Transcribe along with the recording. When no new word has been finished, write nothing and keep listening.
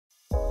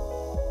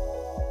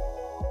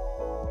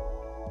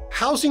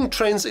Housing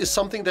trends is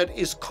something that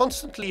is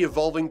constantly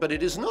evolving, but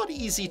it is not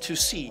easy to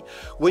see.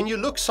 When you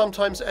look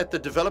sometimes at the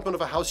development of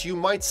a house, you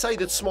might say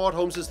that smart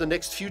homes is the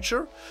next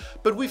future,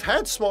 but we've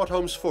had smart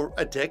homes for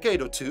a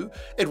decade or two.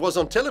 It was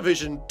on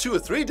television 2 or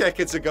 3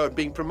 decades ago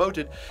being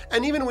promoted.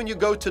 And even when you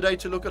go today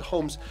to look at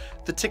homes,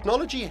 the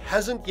technology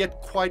hasn't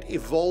yet quite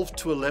evolved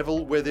to a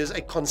level where there's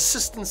a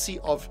consistency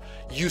of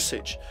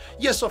usage.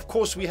 Yes, of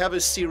course, we have a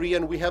Siri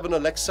and we have an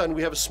Alexa and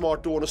we have a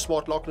smart door and a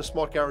smart lock and a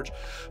smart garage,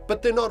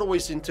 but they're not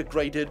always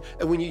integrated.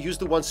 And when you use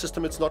the one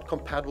system, it's not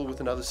compatible with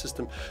another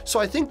system. So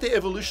I think the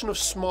evolution of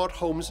smart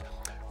homes,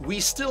 we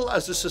still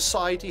as a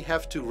society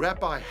have to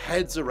wrap our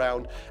heads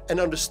around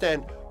and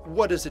understand,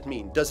 what does it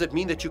mean? Does it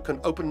mean that you can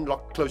open and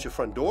lock, close your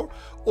front door?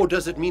 Or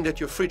does it mean that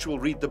your fridge will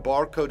read the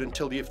barcode and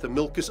tell you if the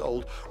milk is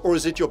old? Or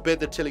is it your bed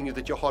that's telling you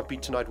that your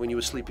heartbeat tonight when you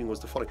were sleeping was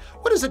the following?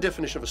 What is the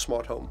definition of a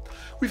smart home?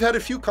 We've had a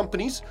few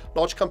companies,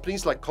 large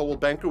companies like Coldwell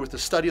Banker with a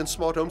study on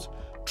smart homes,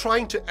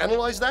 trying to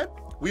analyze that.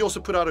 We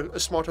also put out a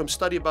smart home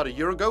study about a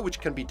year ago,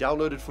 which can be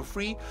downloaded for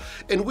free,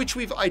 in which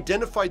we've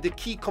identified the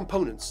key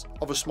components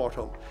of a smart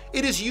home.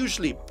 It is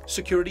usually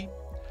security,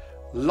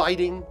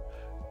 lighting,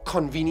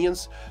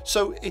 convenience.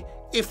 So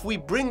if we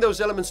bring those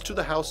elements to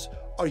the house,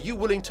 are you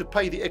willing to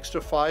pay the extra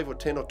 5 or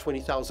 10 or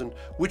 20,000,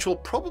 which will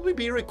probably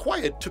be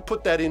required to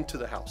put that into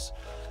the house?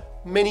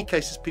 Many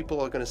cases people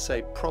are going to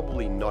say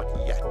probably not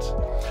yet.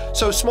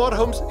 So smart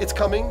homes, it's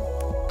coming,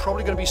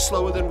 probably going to be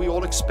slower than we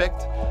all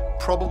expect,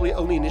 probably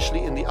only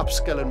initially in the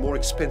upscale and more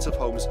expensive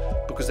homes,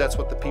 because that's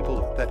what the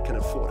people that can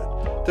afford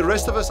it. The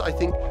rest of us, I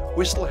think,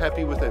 we're still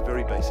happy with a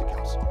very basic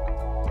house.